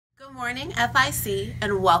Good morning, FIC,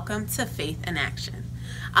 and welcome to Faith in Action.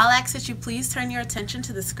 I'll ask that you please turn your attention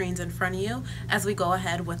to the screens in front of you as we go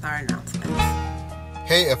ahead with our announcements.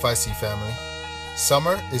 Hey FIC family,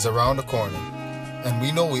 summer is around the corner, and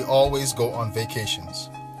we know we always go on vacations.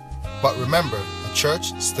 But remember, the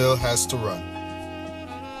church still has to run.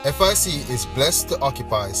 FIC is blessed to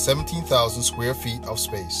occupy 17,000 square feet of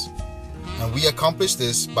space, and we accomplish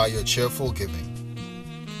this by your cheerful giving.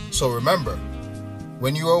 So remember,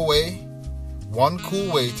 when you are away, one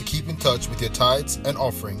cool way to keep in touch with your tithes and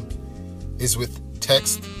offering is with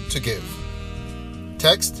text to give.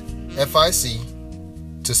 Text FIC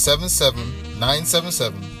to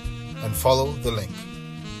 77977 and follow the link.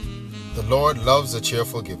 The Lord loves a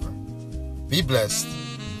cheerful giver. Be blessed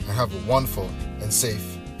and have a wonderful and safe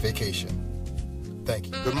vacation. Thank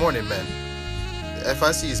you. Good morning, men. The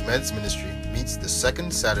FIC's men's ministry meets the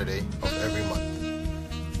second Saturday of every month.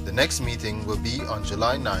 The next meeting will be on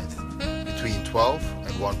July 9th between 12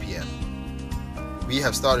 and 1 p.m. We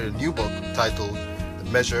have started a new book titled The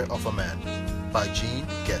Measure of a Man by Gene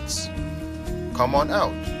Getz. Come on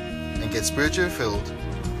out and get spiritually filled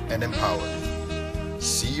and empowered.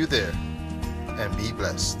 See you there and be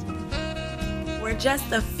blessed. We're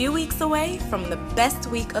just a few weeks away from the best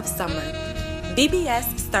week of summer.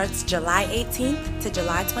 VBS starts July 18th to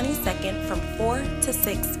July 22nd from 4 to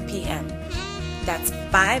 6 p.m. That's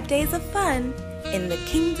 5 days of fun in the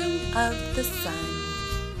kingdom of the sun.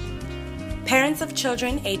 Parents of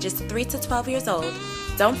children ages 3 to 12 years old,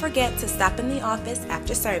 don't forget to stop in the office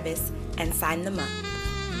after service and sign them up.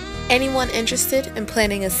 Anyone interested in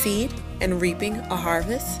planting a seed and reaping a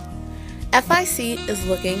harvest? FIC is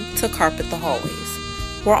looking to carpet the hallways.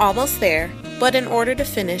 We're almost there, but in order to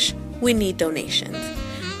finish, we need donations.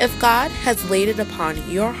 If God has laid it upon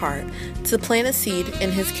your heart to plant a seed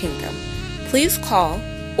in His kingdom, please call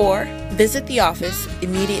or visit the office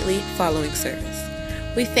immediately following service.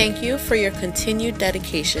 We thank you for your continued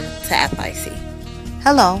dedication to FIC.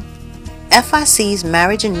 Hello. FIC's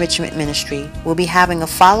Marriage Enrichment Ministry will be having a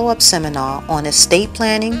follow-up seminar on estate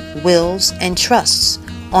planning, wills, and trusts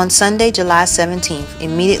on Sunday, July 17th,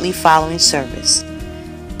 immediately following service.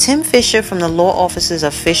 Tim Fisher from the law offices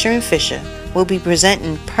of Fisher & Fisher will be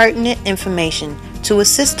presenting pertinent information to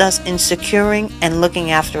assist us in securing and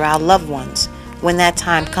looking after our loved ones when that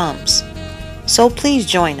time comes. So please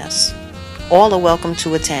join us. All are welcome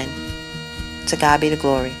to attend. To God be the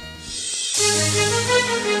glory.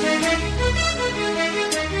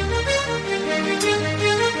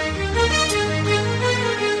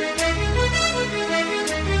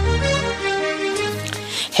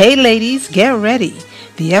 Hey ladies, get ready.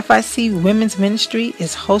 The FIC Women's Ministry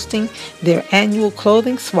is hosting their annual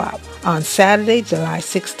clothing swap on Saturday, July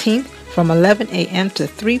 16th from 11 a.m. to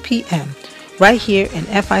 3 p.m. right here in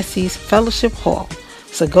FIC's Fellowship Hall.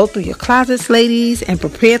 So go through your closets, ladies, and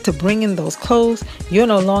prepare to bring in those clothes you're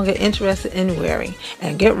no longer interested in wearing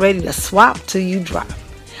and get ready to swap till you drop.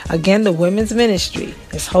 Again, the Women's Ministry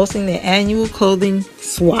is hosting their annual clothing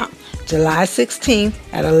swap July 16th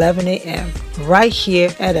at 11 a.m. right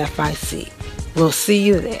here at FIC. We'll see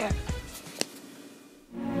you there.